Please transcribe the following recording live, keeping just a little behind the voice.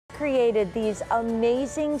created these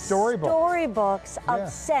amazing storybooks of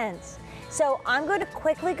scents. So I'm going to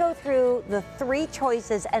quickly go through the 3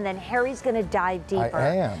 choices, and then Harry's going to dive deeper.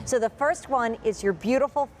 I am. So the first one is your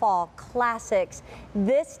beautiful fall classics.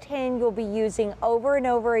 This tin you'll be using over and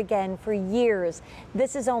over again for years.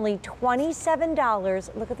 This is only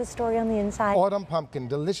 $27. Look at the story on the inside. Autumn pumpkin,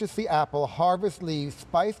 deliciously apple, harvest leaves,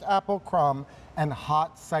 spiced apple crumb, and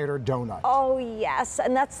hot cider donut. Oh yes,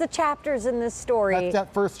 and that's the chapters in this story. That's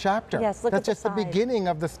that first chapter. Yes, look that's at just the beginning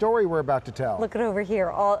of the story we're about to tell. Look at over here.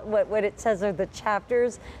 All what it says are the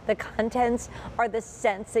chapters. The contents are the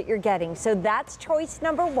scents that you're getting. So that's choice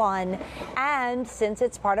number 1. And since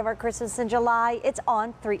it's part of our Christmas in July, it's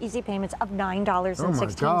on 3 easy payments of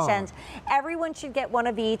 $9.16. Everyone should get one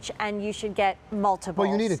of each, and you should get multiples. Well,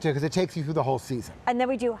 you need it to, because it takes you through the whole season. And then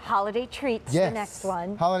we do holiday treats. Yes. The next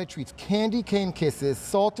one. Holiday treats: candy cane kisses,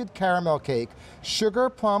 salted caramel cake, sugar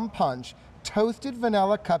plum punch, toasted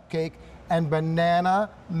vanilla cupcake, and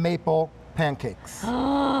banana maple pancakes.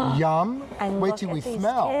 Yum. And wait till we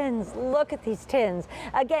smell. Tins. Look at these tins.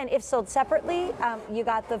 Again, if sold separately, you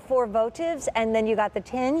got the 4 votives, and then you got the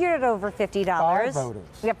tin, you're at over $50. 5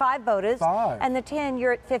 votives. You got 5 votives. 5. And the tin,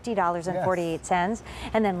 you're at $50.48. Yes.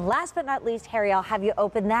 And then last but not least, Harry, I'll have you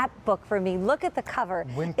open that book for me. Look at the cover.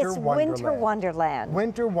 Winter Wonderland. Winter Wonderland.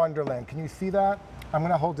 Winter Wonderland. Can you see that? I'm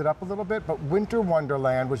going to hold it up a little bit, but Winter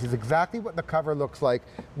Wonderland, which is exactly what the cover looks like,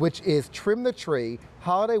 which is Trim the Tree,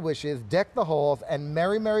 Holiday Wishes, Deck the Halls, and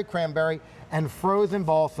Merry Merry Cranberry, and Frozen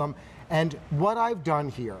Balsam. And what I've done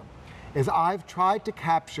here is I've tried to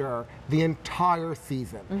capture the entire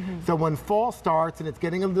season. So when fall starts and it's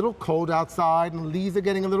getting a little cold outside and leaves are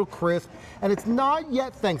getting a little crisp, and it's not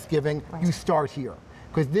yet Thanksgiving, you start here,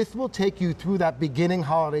 because this will take you through that beginning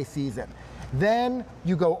holiday season. Then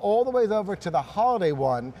you go all the way over to the holiday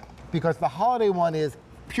one, because the holiday one is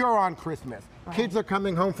pure on Christmas. Kids are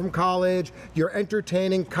coming home from college, you're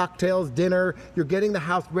entertaining, cocktails, dinner, you're getting the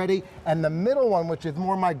house ready, and the middle one, which is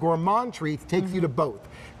more my gourmand treats, takes you to both.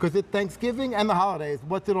 Because at Thanksgiving and the holidays,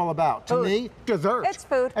 what's it all about? To me, dessert. It's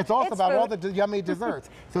food. It's also about all the yummy desserts.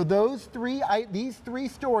 So these 3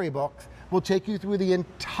 storybooks will take you through the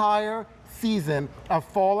entire season of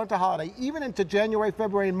fall into holiday, even into January,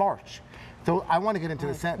 February, and March. So I want to get into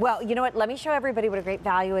the scent. Well, you know what? Let me show everybody what a great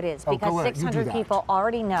value it is, because 600 people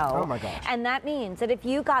already know. Oh my gosh. And that means that if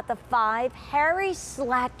you got the 5 Harry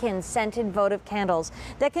Slatkin Scented Votive candles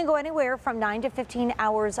that can go anywhere from 9 to 15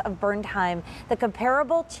 hours of burn time, the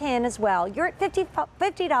comparable tin as well, you're at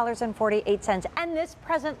 $50.48. And this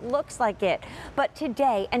present looks like it. But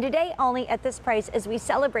today, and today only at this price, as we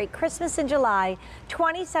celebrate Christmas in July,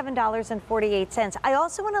 $27.48. I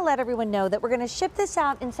also want to let everyone know that we're going to ship this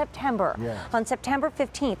out in September. Yeah. On September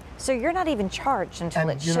 15th, so you're not even charged until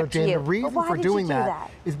it's shipped to you. The reason for doing that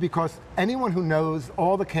is because anyone who knows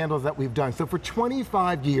all the candles that we've done, so for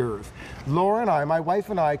 25 years, Laura and I, my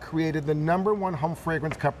wife and I, created the #1 home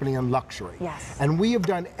fragrance company in luxury. Yes. And we have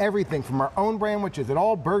done everything from our own brand, which is at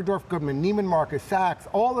all Bergdorf Goodman, Neiman Marcus, Saks,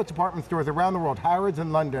 all the department stores around the world, Harrods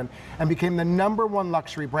in London, and became the #1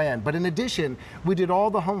 luxury brand. But in addition, we did all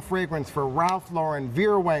the home fragrance for Ralph Lauren,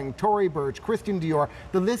 Vera Wang, Tory Burch, Christian Dior.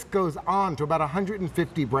 The list goes on to about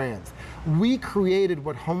 150 brands. We created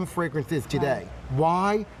what home fragrance is today.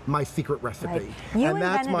 Why? My secret recipe. And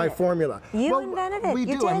that's my formula. You invented it. We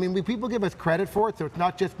do. I mean, people give us credit for it, so it's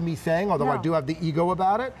not just me saying, although I do have the ego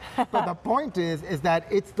about it. But the point is that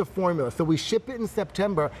it's the formula. So we ship it in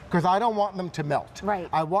September because I don't want them to melt. Right.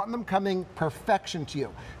 I want them coming perfection to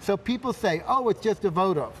you. So people say, oh, it's just a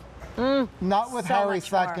votive. Not with Harry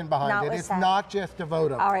Slatkin behind it. It's not just a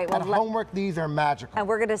votive. All right, well, at HomeWorx, these are magical. And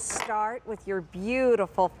we're going to start with your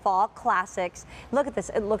beautiful fall classics. Look at this.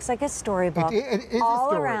 It looks like a storybook. It is all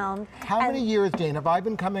a story. around. How many years, Dane, have I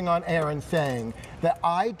been coming on air and saying that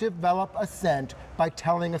I develop a scent by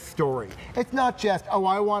telling a story? It's not just, oh,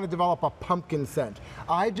 I want to develop a pumpkin scent.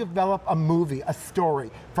 I develop a movie, a story,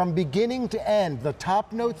 from beginning to end, the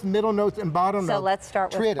top notes, middle notes, and bottom notes. So let's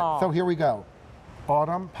start with fall. So here we go.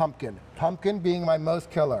 Autumn, pumpkin. Pumpkin being my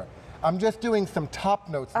most killer. I'm just doing some top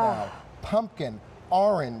notes now. Pumpkin,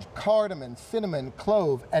 orange, cardamom, cinnamon,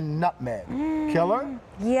 clove, and nutmeg. Killer?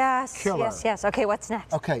 Yes, Killer. yes, yes. Okay, what's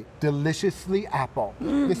next? Okay, deliciously apple.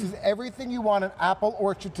 This is everything you want an apple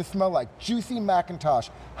orchard to smell like. Juicy Macintosh,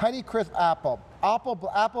 Honeycrisp apple,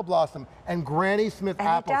 apple blossom, and Granny Smith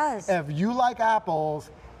apple. It does. If you like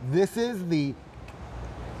apples, this is the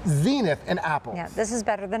zenith in apples. Yeah, this is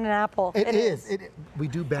better than an apple. It is. We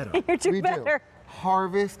do better. You do better.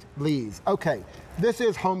 Harvest leaves. Okay, this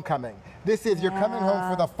is homecoming. This is you're coming home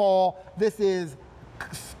for the fall. This is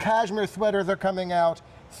cashmere sweaters are coming out.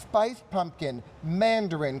 Spiced pumpkin,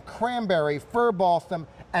 mandarin, cranberry, fir balsam,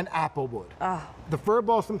 and applewood. Oh. The fir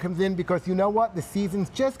balsam comes in because you know what? The season's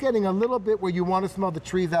just getting a little bit where you want to smell the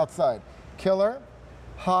trees outside. Killer,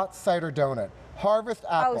 hot cider donut. Harvest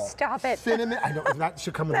apple. Oh, stop it. Cinnamon. I know, that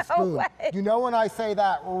should come in a No spoon. way. You know when I say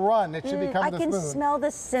that, run. It should become the spoon. I can smell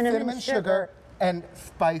the cinnamon sugar. And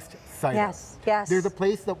spiced cider. Yes, yes. There's a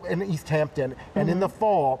place in East Hampton, and in the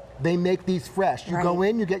fall, they make these fresh. You go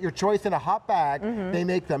in, you get your choice in a hot bag, they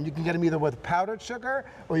make them. You can get them either with powdered sugar,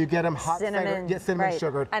 or you get them hot cider, cinnamon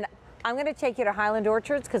sugared. And I'm going to take you to Highland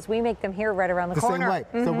Orchards, because we make them here right around the corner.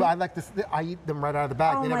 Same way. So I like this, I eat them right out of the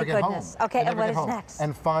bag. Oh, they never my get goodness. home. Okay, and what is next?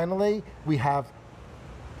 And finally, we have,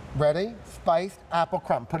 ready? Spiced apple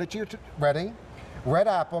crumb. Put it to your, ready? Red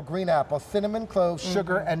apple, green apple, cinnamon, cloves,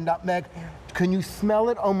 sugar, and nutmeg. Can you smell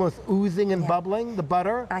it almost oozing and bubbling, the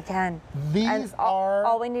butter? I can. These are...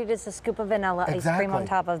 All we need is a scoop of vanilla ice cream on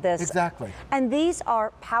top of this. Exactly. And these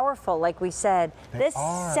are powerful, like we said. This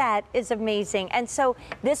set is amazing. And so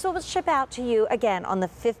this will ship out to you, again, on the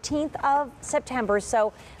 15th of September.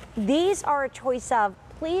 So these are a choice of,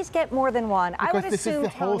 please get more than one. Because I would this is assume, the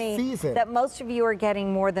whole Tony, season. that most of you are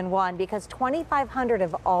getting more than one, because 2,500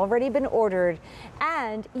 have already been ordered,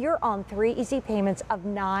 and you're on 3 easy payments of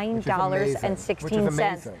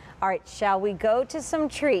 $9.16. All right, shall we go to some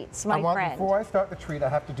treats, my friend? Before I start the treat, I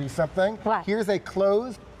have to do something. What? Here's a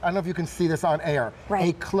closed, I don't know if you can see this on air,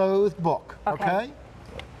 a closed book, okay?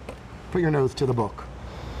 Put your nose to the book.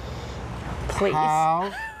 Please.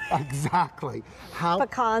 How, exactly. How,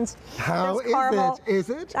 pecans. How is caramel. it? Is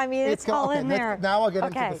it? I mean, it's all in there. Now I'll get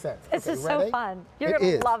into the scents. This is so fun. You're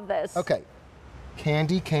going to love this. Okay.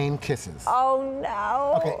 Candy cane kisses. Oh,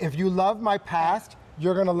 no. Okay, if you love my past,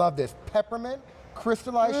 you're going to love this. Peppermint,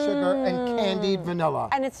 crystallized sugar, and candied vanilla.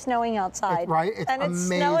 And it's snowing outside. Right? It's amazing. It's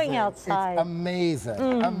snowing outside. It's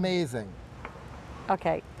amazing. Amazing.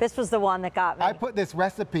 Okay, this was the one that got me. I put this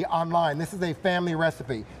recipe online. This is a family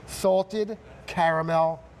recipe. Salted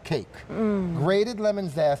caramel cake. Grated lemon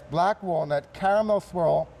zest, black walnut, caramel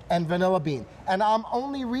swirl, and vanilla bean. And I'm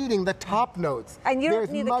only reading the top notes. And you There's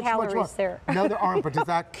don't need the much calories more. there. No, there aren't, but does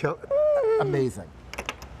that kill? Amazing.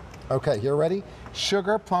 Okay, you ready?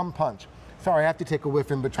 Sugar plum punch. Sorry, I have to take a whiff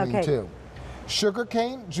in between too. Sugar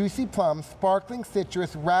cane, juicy plum, sparkling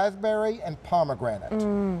citrus, raspberry, and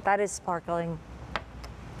pomegranate. That is sparkling.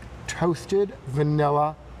 Toasted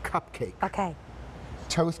vanilla cupcake. Okay.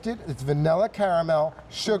 Toasted, it's vanilla caramel,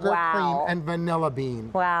 sugar, cream, and vanilla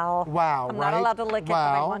bean. Wow. Wow, I'm not allowed to lick it, but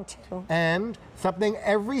I want to. And something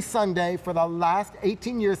every Sunday for the last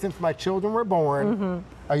 18 years since my children were born.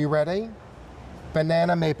 Are you ready?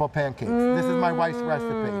 Banana maple pancakes. This is my wife's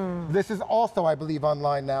recipe. This is also, I believe,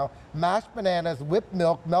 online now. Mashed bananas, whipped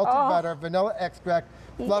milk, melted butter, vanilla extract,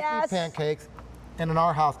 fluffy pancakes. And in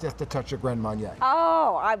our house, just a touch of Grand Marnier.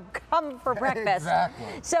 Oh, I'm coming for breakfast. Exactly.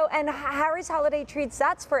 So, and Harry's holiday treats,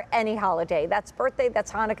 that's for any holiday. That's birthday,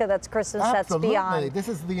 that's Hanukkah, that's Christmas, that's beyond. This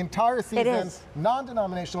is the entire season,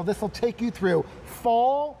 non-denominational. This will take you through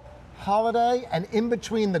fall, holiday, and in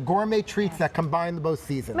between the gourmet treats that combine the both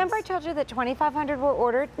seasons. Remember I told you that 2,500 were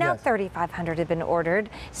ordered? Now 3,500 have been ordered.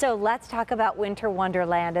 So let's talk about Winter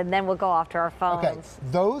Wonderland, and then we'll go off to our phones. Okay,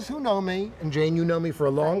 those who know me, and Jane, you know me for a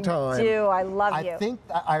long time. I do, I love you. I think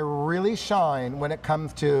that I really shine when it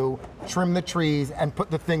comes to trim the trees and put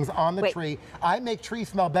the things on the tree. I make trees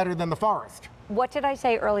smell better than the forest. What did I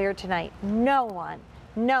say earlier tonight? No one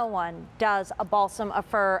does a balsam, a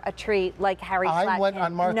fir, a tree like Harry Slatkin. I went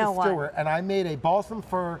on Martha Stewart and I made a balsam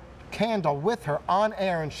fir candle with her on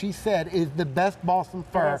air, and she said is the best balsam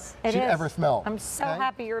fir she'd ever smelled. I'm so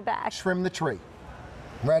happy you're back. Trim the tree.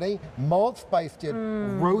 Ready? Mulled spiced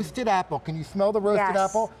roasted apple. Can you smell the roasted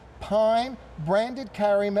apple? Pine, branded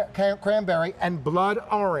cranberry, and blood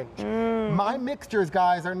orange. My mixtures,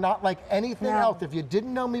 guys, are not like anything else. If you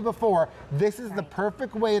didn't know me before, this is the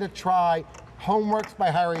perfect way to try HomeWorx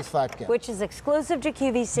by Harry Slatkin. Which is exclusive to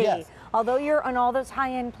QVC. Yes. Although you're on all those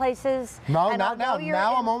high-end places. No, not now.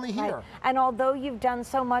 Now I'm only here. And although you've done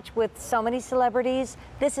so much with so many celebrities,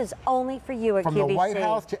 this is only for you at QVC. From the White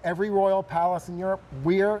House to every royal palace in Europe,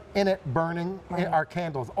 we're in it burning our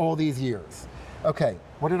candles all these years. Okay,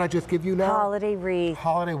 what did I just give you now? Holiday wreath.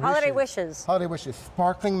 Holiday wishes. Holiday wishes. Holiday wishes.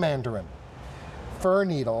 Sparkling mandarin, fir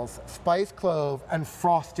needles, spiced clove, and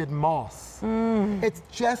frosted moss. It's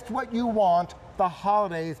just what you want the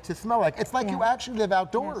holidays to smell like. It's like you actually live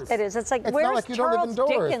outdoors. Yes, it is. It's like, it's where's not like you Charles don't live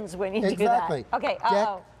indoors. Dickens when you do that? Okay,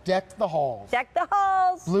 Deck the halls. Deck the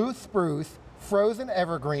halls. Blue spruce, frozen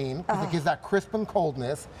evergreen, because it gives that crisp and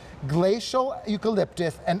coldness, glacial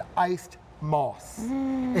eucalyptus, and iced moss.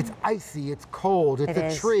 It's icy, it's cold, it's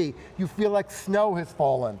a tree. You feel like snow has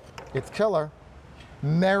fallen. It's killer.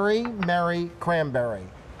 Merry, merry cranberry.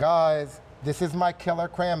 Guys, This is my killer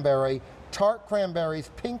cranberry. Tart cranberries,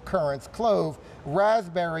 pink currants, clove,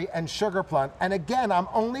 raspberry, and sugar plum. And again, I'm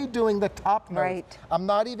only doing the top notes. Right. I'm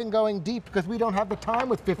not even going deep because we don't have the time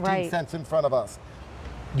with 15 cents in front of us.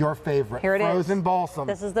 Your favorite, Here it frozen is. balsam.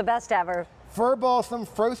 This is the best ever. Fir balsam,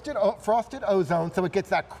 frosted ozone, so it gets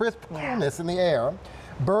that crisp coolness in the air.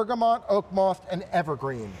 Bergamot, oak moss, and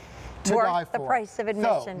evergreen. To die Worth the for. price of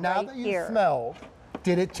admission So now right that you here. smelled,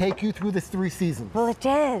 did it take you through the 3 seasons? Well, it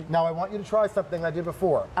did. Now I want you to try something I did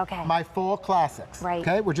before. Okay. My fall classics. Right.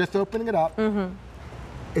 Okay, we're just opening it up. Mm-hmm.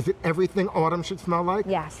 Is it everything autumn should smell like?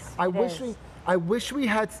 Yes, I it wish is. we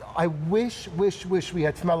had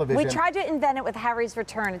smell-o-vision. We tried to invent it with Harry's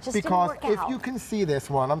Return. It just didn't Because work if out. you can see this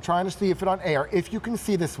one, I'm trying to see if it on air. If you can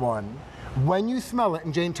see this one, when you smell it,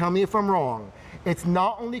 and Jane, tell me if I'm wrong, it's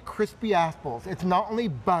not only crispy apples, it's not only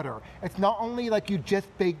butter, it's not only like you just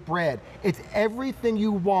baked bread, it's everything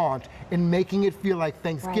you want in making it feel like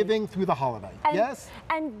Thanksgiving through the holiday. And, yes?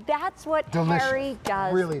 And that's what Delicious. Harry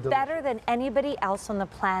does Really delicious. better than anybody else on the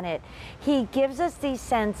planet. He gives us these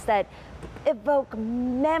scents that evoke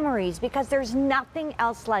memories because there's nothing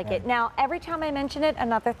else like it. Now, every time I mention it,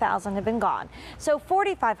 another 1,000 have been gone. So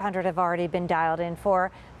 4,500 have already been dialed in for.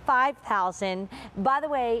 5,000. By the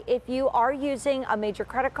way, if you are using a major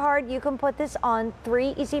credit card, you can put this on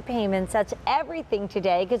 3 easy payments. That's everything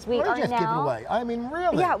today because we are just now. give it away. I mean,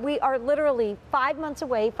 really. Yeah, we are literally 5 months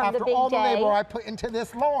away from After the big all the day. labor I put into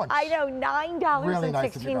this launch. I know,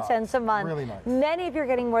 $9.16 a month. Really nice. Many of you are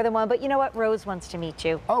getting more than one, but you know what? Rose wants to meet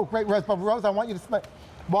you. Oh, great, Rose. But Rose, I want you to smell.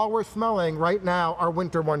 While we're smelling right now our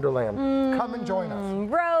winter wonderland. Come and join us.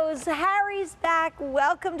 Rose, Harry's back.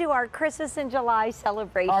 Welcome to our Christmas in July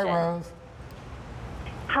celebration. Hi, Rose.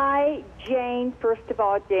 Hi, Jane. First of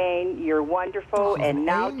all, Jane, you're wonderful. And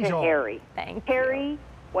now angel. to Harry. Thank Harry,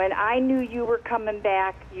 when I knew you were coming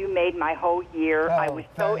back, you made my whole year. I was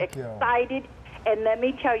so thank you. excited. And let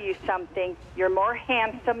me tell you something. You're more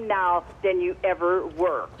handsome now than you ever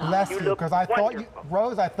were. Bless you, look because I thought you, wonderful.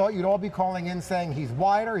 Rose, I thought you'd all be calling in saying he's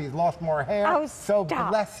whiter, he's lost more hair. Oh, so stop.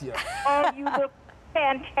 bless you. Oh, you look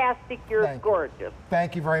fantastic. You're Thank you. gorgeous.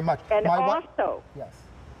 Thank you very much. And My also, yes.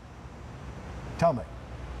 Tell me.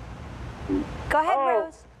 Go ahead,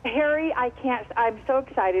 Rose. Harry, I'm so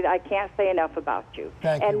excited. I can't say enough about you.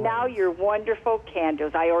 Thank you, And now Rose. your wonderful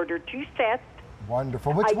candles. I ordered 2 sets.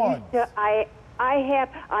 Wonderful. Which I one?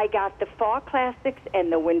 I got the Fall Classics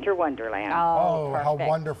and the Winter Wonderland. Oh, how perfect.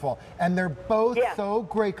 wonderful. And they're both Yeah. so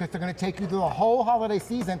great because they're going to take you through the whole holiday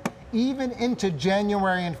season, even into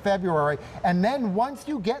January and February. And then once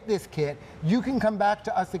you get this kit, you can come back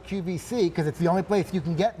to us at QVC because it's the only place you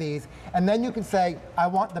can get these. And then you can say, I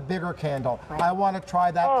want the bigger candle. I want to try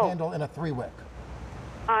that candle in a 3-wick.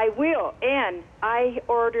 I will. And I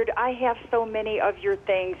have so many of your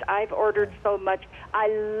things. I've ordered so much.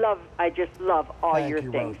 I just love all Thank your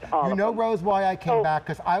you, things. Rose. All You of know, them. Rose, why I came Oh. back?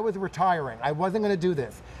 Because I was retiring. I wasn't going to do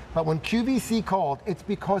this. But when QVC called, it's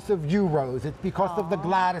because of you, Rose. It's because of the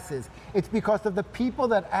Gladyses. It's because of the people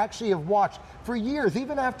that actually have watched for years.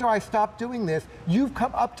 Even after I stopped doing this, you've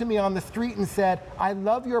come up to me on the street and said, I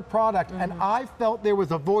love your product. And I felt there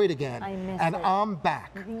was a void again. I miss and it. I'm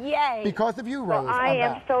back. Yay. Because of you, Rose. Well, I I'm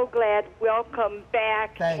am back. so glad. Welcome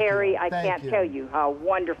back, Thank Harry. you. I Thank can't you. tell you how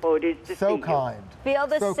wonderful it is to see So you. kind. Feel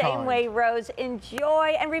the So same kind. way, Rose.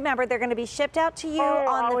 Enjoy. And remember, they're going to be shipped out to you Oh,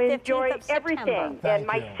 on I'll the 15th enjoy of September. everything. Thank And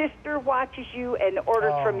my you. sister watches you and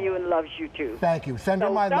orders from you and loves you too. Thank you. Send her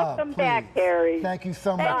So my love, welcome please. back, Harry. Thank you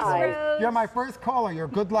so much, Thanks, Rose. You're my first caller. You're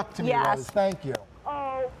good luck to me, Yes. Rose. Thank you.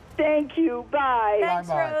 Oh, thank you. Bye. Thanks,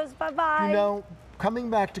 Bye-bye. Rose. Bye-bye. You know, coming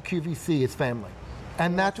back to QVC is family.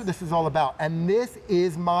 And that's what this is all about. And this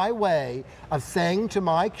is my way of saying to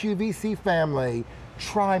my QVC family,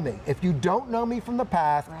 try me. If you don't know me from the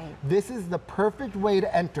past, this is the perfect way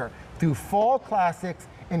to enter through fall classics,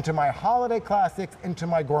 into my holiday classics, into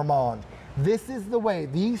my gourmand. This is the way,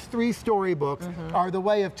 these 3 storybooks are the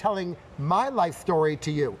way of telling my life story to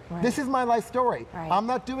you. This is my life story. I'm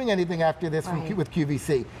not doing anything after this with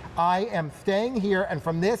QVC. I am staying here, and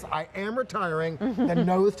from this, I am retiring, the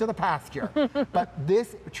nose to the pasture. But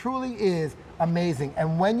this truly is amazing.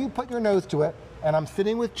 And when you put your nose to it, and I'm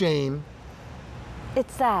sitting with Jane,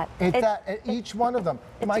 It's that. it's at each one of them.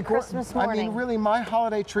 It's My a Christmas I morning. mean, really, my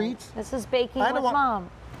holiday treats. This is baking I don't with want- Mom.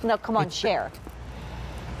 No, come on, share.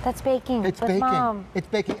 That's baking It's with baking. Mom. It's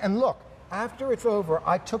baking. And look, after it's over,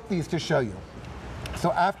 I took these to show you.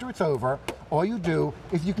 So after it's over, all you do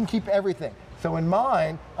is you can keep everything. So in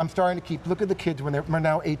mine, I'm starting to keep, look at the kids when they're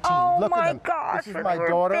now 18. Oh look my at them. gosh, This is when my they were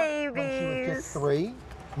daughter when she was babies. just 3.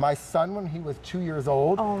 My son when he was 2 years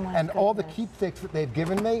old. Oh my and all the goodness. keepsakes that they've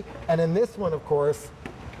given me. And in this one, of course,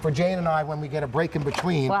 for Jane and I, when we get a break in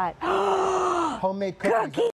between, What? homemade cookies.